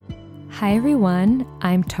Hi everyone,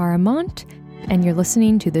 I'm Tara Mont, and you're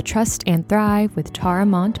listening to the Trust and Thrive with Tara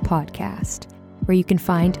Mont podcast, where you can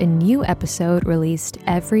find a new episode released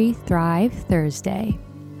every Thrive Thursday.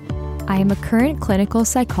 I am a current clinical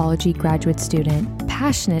psychology graduate student,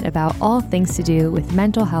 passionate about all things to do with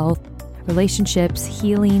mental health, relationships,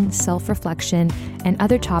 healing, self-reflection, and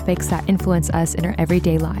other topics that influence us in our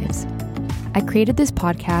everyday lives. I created this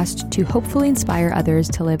podcast to hopefully inspire others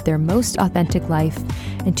to live their most authentic life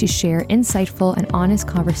and to share insightful and honest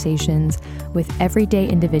conversations with everyday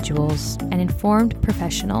individuals and informed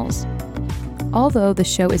professionals. Although the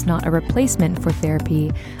show is not a replacement for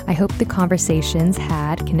therapy, I hope the conversations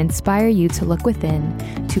had can inspire you to look within,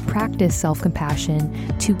 to practice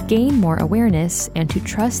self-compassion, to gain more awareness, and to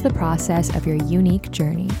trust the process of your unique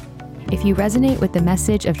journey. If you resonate with the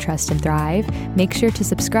message of Trust and Thrive, make sure to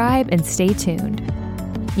subscribe and stay tuned.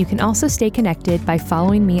 You can also stay connected by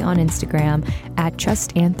following me on Instagram at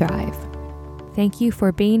Trust and Thrive. Thank you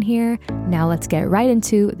for being here. Now let's get right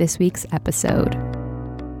into this week's episode.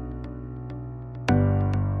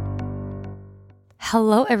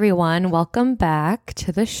 Hello, everyone. Welcome back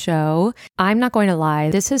to the show. I'm not going to lie.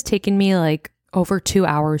 This has taken me over 2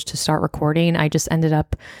 hours to start recording. I just ended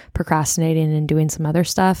up procrastinating and doing some other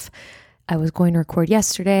stuff. I was going to record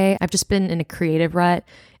yesterday. I've just been in a creative rut.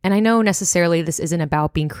 And I know necessarily this isn't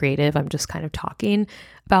about being creative. I'm just kind of talking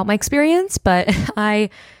about my experience, but I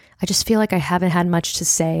just feel like I haven't had much to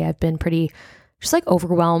say. I've been pretty just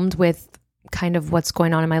overwhelmed with kind of what's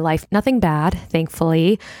going on in my life. Nothing bad,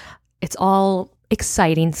 thankfully. It's all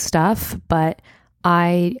exciting stuff, but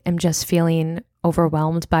I am just feeling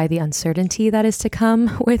overwhelmed by the uncertainty that is to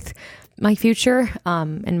come with my future,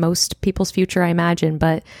 and most people's future, I imagine,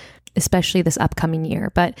 but especially this upcoming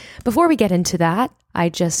year. But before we get into that, I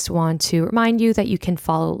just want to remind you that you can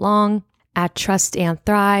follow along at Trust and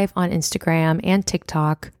Thrive on Instagram and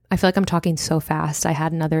TikTok. I feel like I'm talking so fast. I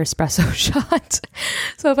had another espresso shot.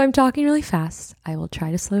 So if I'm talking really fast, I will try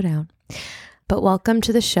to slow down. But welcome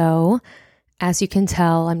to the show. As you can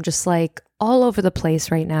tell, I'm just all over the place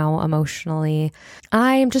right now emotionally.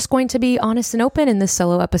 I am just going to be honest and open in this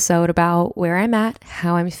solo episode about where I'm at,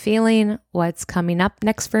 how I'm feeling, what's coming up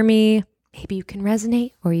next for me. Maybe you can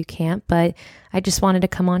resonate or you can't, but I just wanted to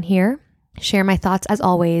come on here, share my thoughts as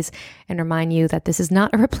always, and remind you that this is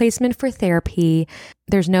not a replacement for therapy.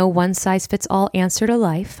 There's no one-size-fits-all answer to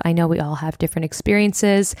life. I know we all have different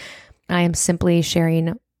experiences. I am simply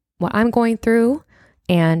sharing what I'm going through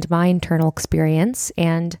and my internal experience,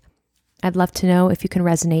 and I'd love to know if you can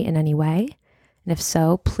resonate in any way. And if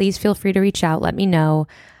so, please feel free to reach out. Let me know.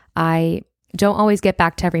 I don't always get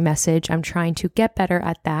back to every message. I'm trying to get better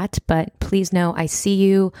at that, but please know I see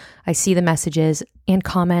you. I see the messages and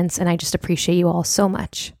comments, and I just appreciate you all so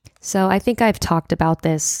much. So I think I've talked about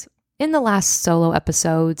this in the last solo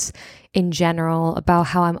episodes in general about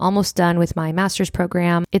how I'm almost done with my master's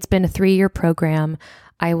program. It's been a 3-year program.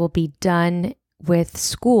 I will be done with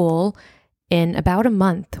school in about a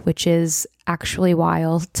month, which is actually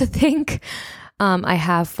wild to think. I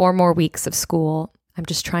have 4 more weeks of school. I'm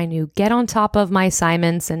just trying to get on top of my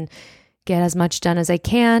assignments and get as much done as I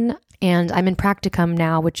can. And I'm in practicum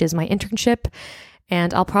now, which is my internship.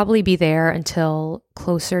 And I'll probably be there until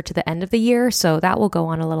closer to the end of the year. So that will go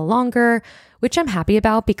on a little longer, which I'm happy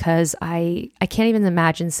about because I can't even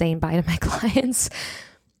imagine saying bye to my clients,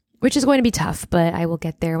 which is going to be tough, but I will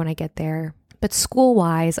get there when I get there. But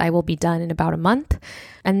school-wise, I will be done in about a month.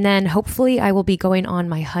 And then hopefully I will be going on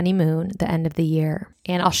my honeymoon the end of the year.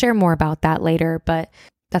 And I'll share more about that later, but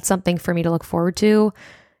that's something for me to look forward to.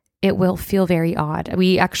 It will feel very odd.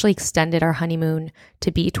 We actually extended our honeymoon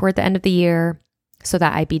to be toward the end of the year so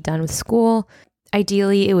that I'd be done with school.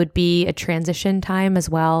 Ideally, it would be a transition time as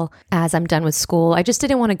well as I'm done with school. I just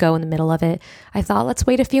didn't want to go in the middle of it. I thought, let's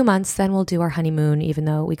wait a few months, then we'll do our honeymoon, even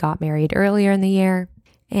though we got married earlier in the year.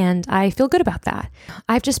 And I feel good about that.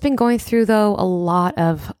 I've just been going through, though, a lot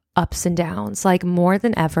of ups and downs, more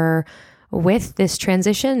than ever with this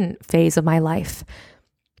transition phase of my life.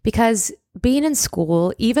 Because being in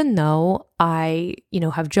school, even though I,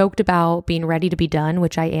 have joked about being ready to be done,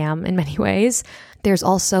 which I am in many ways, there's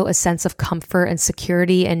also a sense of comfort and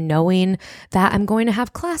security in knowing that I'm going to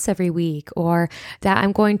have class every week or that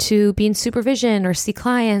I'm going to be in supervision or see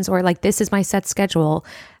clients or this is my set schedule.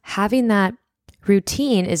 Having that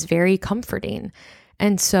routine is very comforting.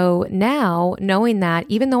 And so now, knowing that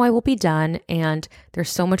even though I will be done and there's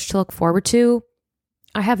so much to look forward to,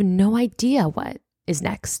 I have no idea what is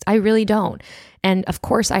next. I really don't. And of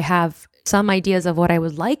course, I have some ideas of what I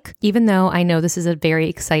would like, even though I know this is a very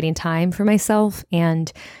exciting time for myself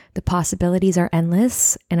and the possibilities are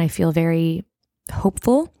endless and I feel very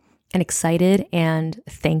hopeful. and excited and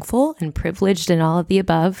thankful and privileged and all of the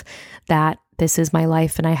above that this is my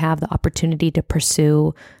life and I have the opportunity to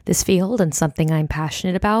pursue this field and something I'm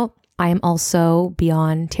passionate about. I am also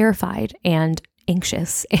beyond terrified and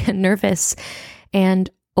anxious and nervous and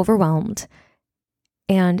overwhelmed.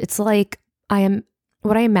 And it's like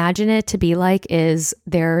what I imagine it to be like is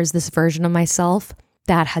there's this version of myself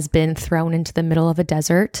that has been thrown into the middle of a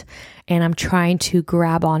desert and I'm trying to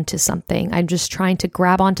grab onto something. I'm just trying to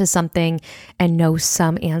grab onto something and know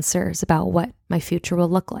some answers about what my future will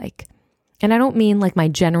look like. And I don't mean like my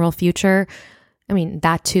general future. I mean,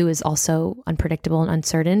 that too is also unpredictable and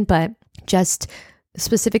uncertain, but just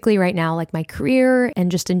specifically right now, like my career and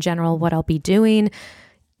just in general, what I'll be doing.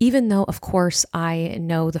 Even though, of course, I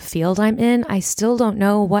know the field I'm in, I still don't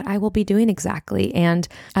know what I will be doing exactly. And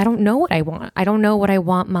I don't know what I want. I don't know what I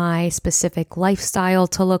want my specific lifestyle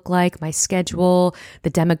to look like, my schedule, the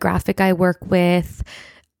demographic I work with.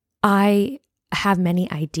 I have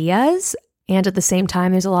many ideas. And at the same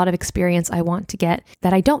time, there's a lot of experience I want to get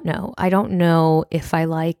that I don't know. I don't know if I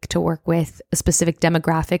like to work with a specific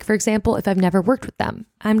demographic, for example, if I've never worked with them.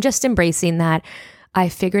 I'm just embracing that. I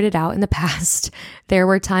figured it out in the past. There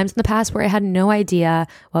were times in the past where I had no idea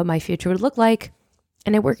what my future would look like,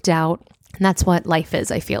 and it worked out. And that's what life is,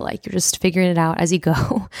 I feel like. You're just figuring it out as you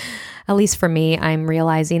go. At least for me, I'm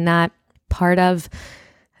realizing that part of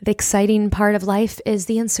the exciting part of life is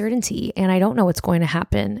the uncertainty, and I don't know what's going to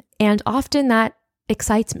happen. And often that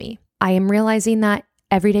excites me. I am realizing that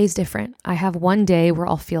every day is different. I have one day where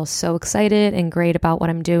I'll feel so excited and great about what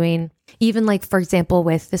I'm doing. Even like, for example,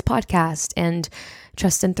 with this podcast and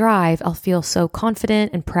Trust and Thrive, I'll feel so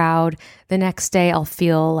confident and proud. The next day I'll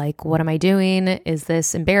feel like, what am I doing? Is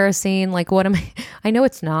this embarrassing? Like, what am I? I know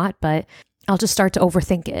it's not, but I'll just start to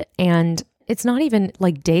overthink it. And it's not even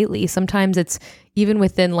like daily. Sometimes it's even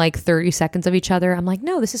within like 30 seconds of each other. I'm like,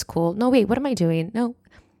 no, this is cool. No, wait, what am I doing? No,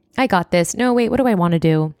 I got this. No, wait, what do I want to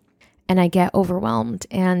do? And I get overwhelmed.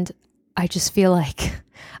 And I just feel like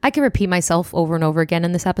I can repeat myself over and over again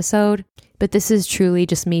in this episode, but this is truly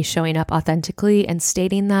just me showing up authentically and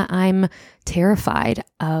stating that I'm terrified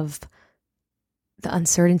of the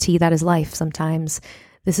uncertainty that is life sometimes.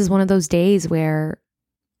 This is one of those days where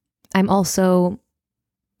I'm also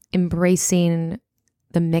embracing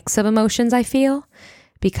the mix of emotions I feel,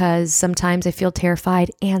 because sometimes I feel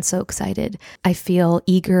terrified and so excited. I feel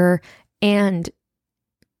eager and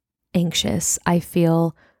anxious. I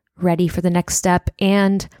feel ready for the next step.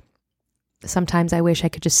 And sometimes I wish I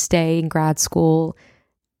could just stay in grad school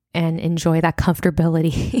and enjoy that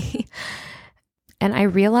comfortability. And I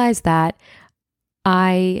realize that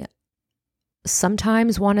I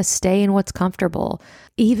sometimes want to stay in what's comfortable,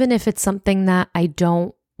 even if it's something that I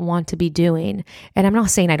don't want to be doing. And I'm not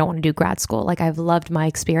saying I don't want to do grad school. Like, I've loved my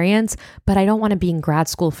experience, but I don't want to be in grad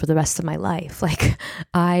school for the rest of my life. Like,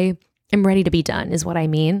 I am ready to be done is what I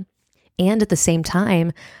mean. And at the same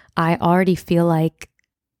time, I already feel like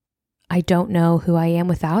I don't know who I am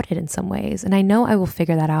without it in some ways. And I know I will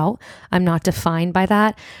figure that out. I'm not defined by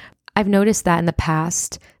that. I've noticed that in the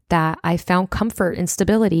past that I found comfort in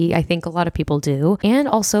stability. I think a lot of people do. And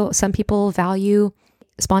also some people value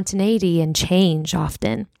spontaneity and change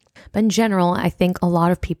often. But in general, I think a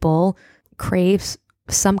lot of people crave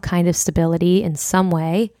some kind of stability in some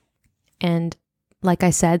way. And like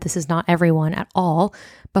I said, this is not everyone at all.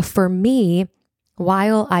 But for me,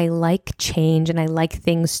 while I like change and I like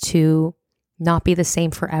things to not be the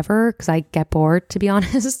same forever, because I get bored, to be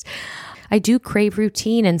honest, I do crave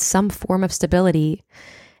routine and some form of stability.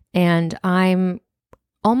 And I'm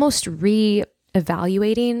almost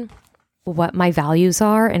re-evaluating what my values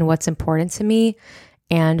are and what's important to me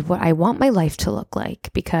and what I want my life to look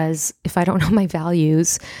like. Because if I don't know my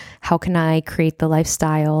values, how can I create the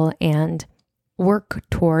lifestyle and work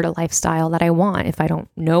toward a lifestyle that I want if I don't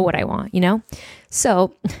know what I want, you know?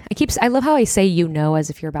 So I love how I say, you know, as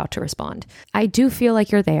if you're about to respond. I do feel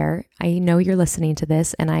like you're there. I know you're listening to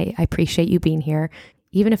this and I appreciate you being here.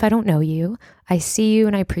 Even if I don't know you, I see you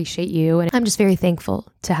and I appreciate you. And I'm just very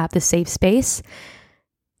thankful to have this safe space.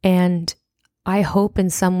 And I hope in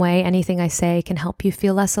some way anything I say can help you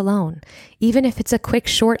feel less alone. Even if it's a quick,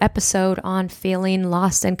 short episode on feeling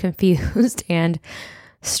lost and confused and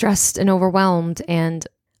stressed and overwhelmed. And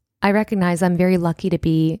I recognize I'm very lucky to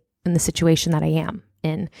be in the situation that I am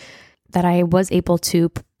in, that I was able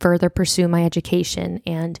to further pursue my education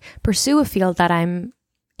and pursue a field that I'm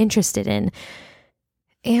interested in.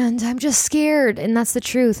 And I'm just scared. And that's the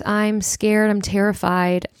truth. I'm scared. I'm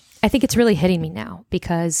terrified. I think it's really hitting me now,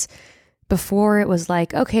 because before it was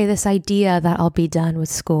like, okay, this idea that I'll be done with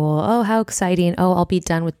school. Oh, how exciting. Oh, I'll be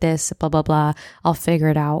done with this, blah, blah, blah. I'll figure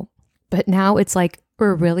it out. But now it's like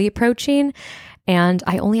we're really approaching. And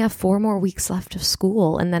I only have 4 more weeks left of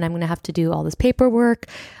school. And then I'm going to have to do all this paperwork.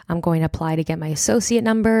 I'm going to apply to get my associate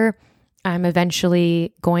number. I'm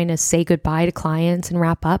eventually going to say goodbye to clients and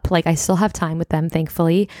wrap up. Like I still have time with them,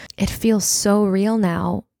 thankfully. It feels so real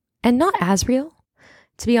now, and not as real,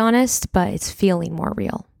 to be honest, but it's feeling more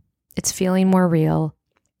real. It's feeling more real.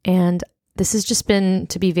 And this has just been,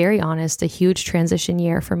 to be very honest, a huge transition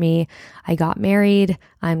year for me. I got married.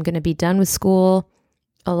 I'm going to be done with school.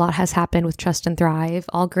 A lot has happened with Trust and Thrive,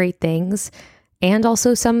 all great things, and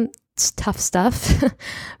also some tough stuff,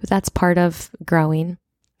 but that's part of growing.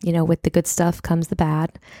 You know, with the good stuff comes the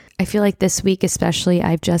bad. I feel like this week especially,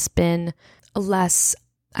 I've just been less,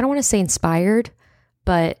 I don't want to say inspired,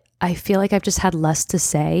 but I feel like I've just had less to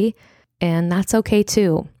say, and that's okay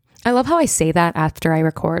too. I love how I say that after I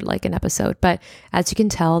record like an episode, but as you can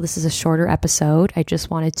tell, this is a shorter episode. I just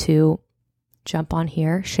wanted to jump on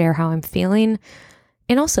here, share how I'm feeling.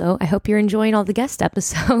 And also, I hope you're enjoying all the guest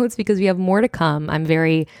episodes because we have more to come. I'm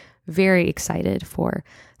very, very excited for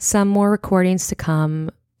some more recordings to come.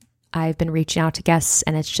 I've been reaching out to guests,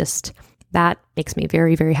 and it's just, that makes me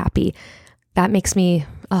very, very happy. That makes me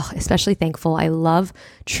especially thankful. I love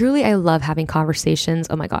having conversations.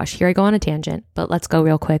 Oh my gosh, here I go on a tangent, but let's go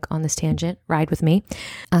real quick on this tangent. Ride with me.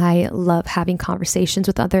 I love having conversations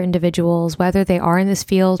with other individuals, whether they are in this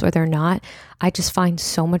field or they're not. I just find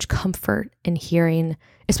so much comfort in hearing,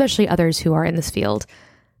 especially others who are in this field.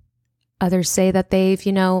 Others say that they've,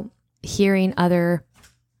 hearing other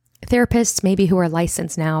therapists, maybe who are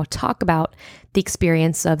licensed now, talk about the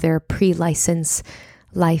experience of their pre-license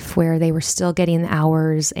life where they were still getting the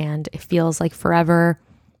hours and it feels like forever,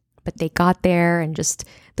 but they got there, and just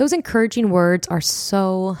those encouraging words are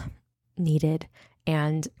so needed.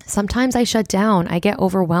 And sometimes I shut down. I get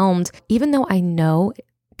overwhelmed. Even though I know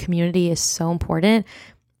community is so important,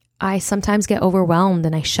 I sometimes get overwhelmed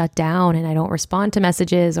and I shut down and I don't respond to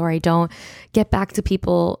messages, or I don't get back to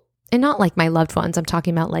people. And not like my loved ones. I'm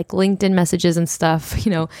talking about like LinkedIn messages and stuff,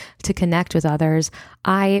 to connect with others.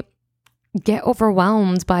 I get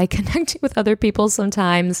overwhelmed by connecting with other people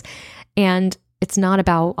sometimes. And it's not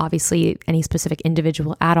about obviously any specific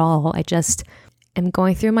individual at all. I just am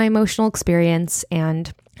going through my emotional experience,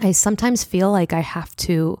 and I sometimes feel like I have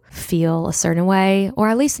to feel a certain way, or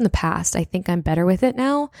at least in the past. I think I'm better with it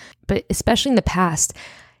now, but especially in the past,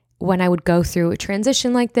 when I would go through a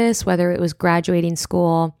transition like this, whether it was graduating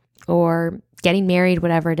school or getting married,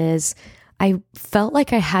 whatever it is, I felt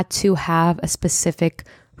like I had to have a specific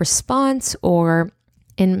response, or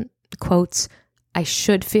in quotes, I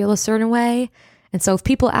should feel a certain way. And so if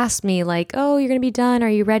people ask me like, oh, you're going to be done, are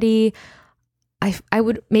you ready? I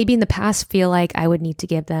would maybe in the past feel like I would need to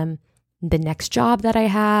give them the next job that I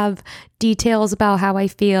have, details about how I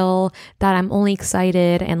feel, that I'm only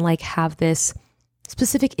excited, and like have this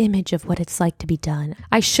specific image of what it's like to be done.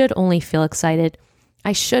 I should only feel excited.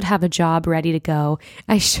 I should have a job ready to go.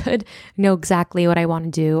 I should know exactly what I want to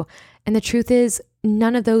do. And the truth is,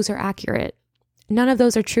 none of those are accurate. None of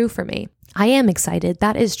those are true for me. I am excited.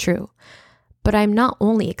 That is true. But I'm not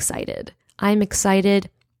only excited. I'm excited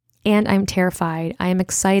and I'm terrified. I am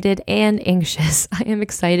excited and anxious. I am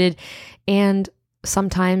excited and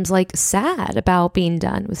sometimes like sad about being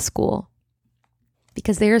done with school.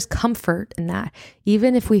 Because there's comfort in that.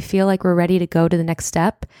 Even if we feel like we're ready to go to the next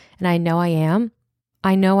step, and I know I am,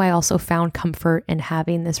 I know I also found comfort in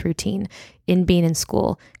having this routine, in being in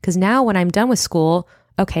school. Because now when I'm done with school,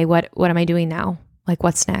 okay, what am I doing now? Like,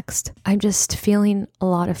 what's next? I'm just feeling a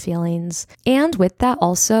lot of feelings. And with that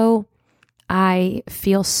also, I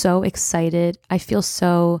feel so excited. I feel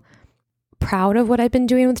so proud of what I've been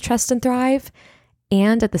doing with Trust and Thrive.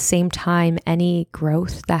 And at the same time, any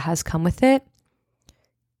growth that has come with it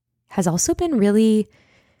has also been really,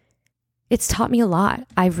 it's taught me a lot.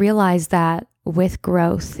 I've realized that with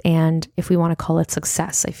growth, and if we want to call it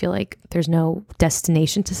success, I feel like there's no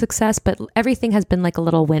destination to success, but everything has been like a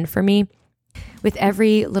little win for me. With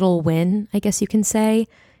every little win, I guess you can say,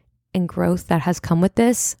 and growth that has come with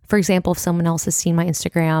this. For example, if someone else has seen my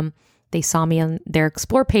Instagram, they saw me on their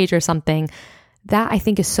Explore page or something, that I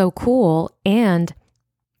think is so cool. And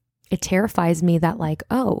it terrifies me that like,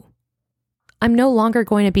 oh, I'm no longer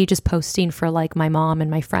going to be just posting for like my mom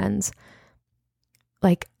and my friends.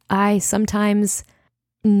 Like, I sometimes,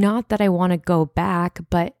 not that I want to go back,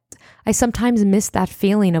 but I sometimes miss that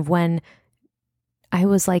feeling of when I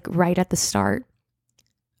was like right at the start.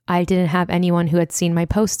 I didn't have anyone who had seen my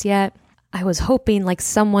post yet. I was hoping like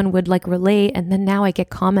someone would like relate, and then now I get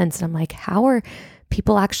comments and I'm like, how are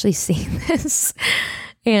people actually seeing this?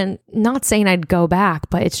 And not saying I'd go back,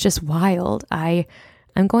 but it's just wild. I'm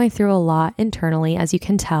going through a lot internally, as you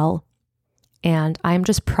can tell. And I'm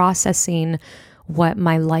just processing what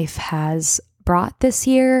my life has brought this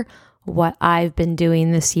year, what I've been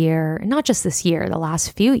doing this year, and not just this year, the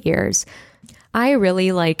last few years. I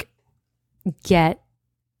really get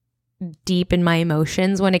deep in my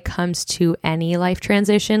emotions when it comes to any life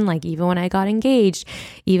transition. Like even when I got engaged,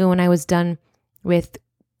 even when I was done with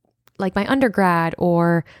my undergrad,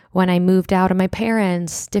 or when I moved out of my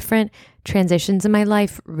parents, different transitions in my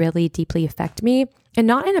life really deeply affect me, and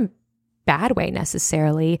not in a bad way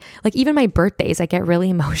necessarily. Like even my birthdays, I get really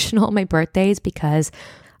emotional on my birthdays because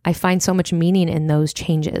I find so much meaning in those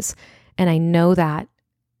changes. And I know that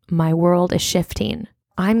my world is shifting.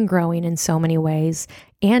 I'm growing in so many ways,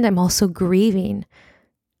 and I'm also grieving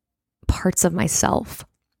parts of myself,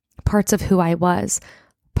 parts of who I was,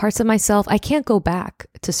 parts of myself. I can't go back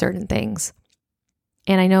to certain things.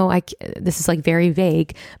 And I know this is very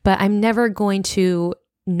vague, but I'm never going to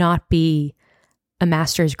not be a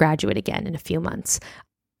master's graduate again in a few months.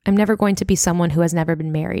 I'm never going to be someone who has never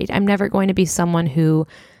been married. I'm never going to be someone who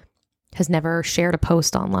has never shared a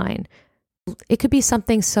post online. It could be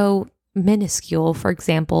something so minuscule, for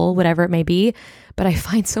example, whatever it may be, but I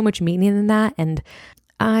find so much meaning in that. And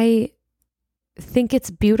I think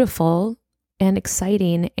it's beautiful and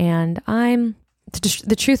exciting. And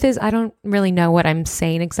the truth is, I don't really know what I'm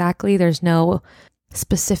saying exactly. There's no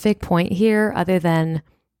specific point here other than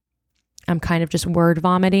I'm kind of just word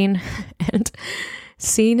vomiting and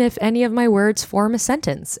seeing if any of my words form a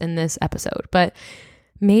sentence in this episode. But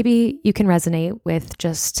maybe you can resonate with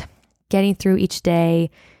just getting through each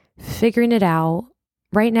day, figuring it out.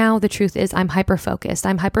 Right now, the truth is I'm hyper-focused.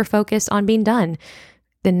 I'm hyper-focused on being done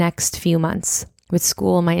the next few months with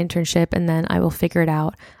school, my internship, and then I will figure it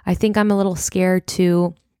out. I think I'm a little scared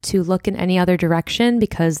to look in any other direction,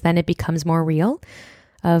 because then it becomes more real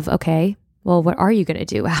of, okay, well, what are you going to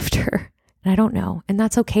do after? And I don't know. And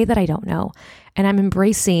that's okay that I don't know. And I'm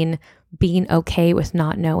embracing being okay with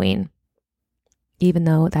not knowing, even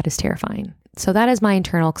though that is terrifying. So that is my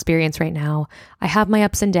internal experience right now. I have my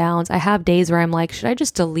ups and downs. I have days where I'm like, should I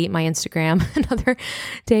just delete my Instagram? And other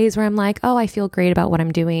days where I'm like, oh, I feel great about what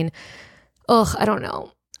I'm doing. Ugh, I don't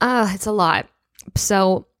know. It's a lot.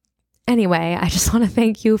 So anyway, I just want to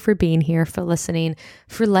thank you for being here, for listening,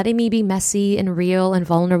 for letting me be messy and real and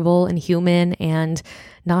vulnerable and human and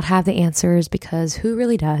not have the answers, because who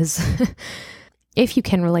really does? If you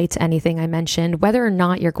can relate to anything I mentioned, whether or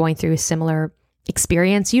not you're going through a similar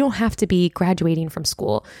experience, you don't have to be graduating from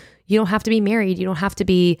school. You don't have to be married. You don't have to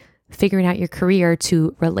be figuring out your career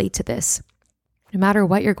to relate to this. No matter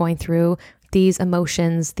what you're going through, these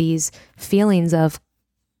emotions, these feelings of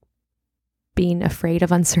being afraid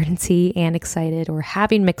of uncertainty and excited, or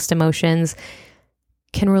having mixed emotions,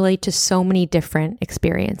 can relate to so many different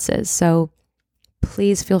experiences. So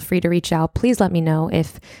please feel free to reach out. Please let me know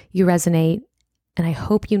if you resonate. And I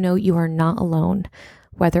hope you know you are not alone.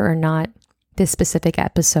 Whether or not this specific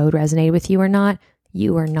episode resonated with you or not,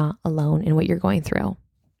 you are not alone in what you're going through.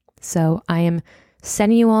 So I am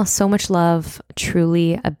sending you all so much love,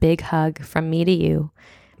 truly a big hug from me to you.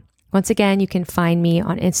 Once again, you can find me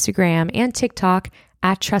on Instagram and TikTok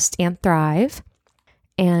at Trust and Thrive.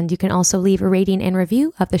 And you can also leave a rating and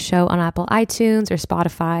review of the show on Apple iTunes or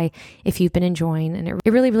Spotify if you've been enjoying. And it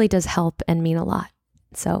really, really does help and mean a lot.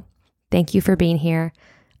 So thank you for being here.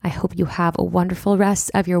 I hope you have a wonderful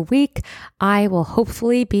rest of your week. I will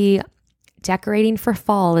hopefully be decorating for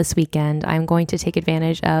fall this weekend. I'm going to take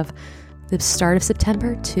advantage of the start of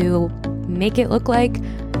September to make it look like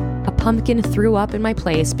a pumpkin threw up in my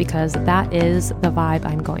place, because that is the vibe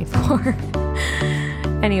I'm going for.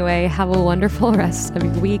 Anyway, have a wonderful rest of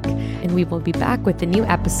your week, and we will be back with a new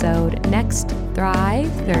episode next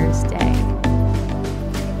Thrive Thursday.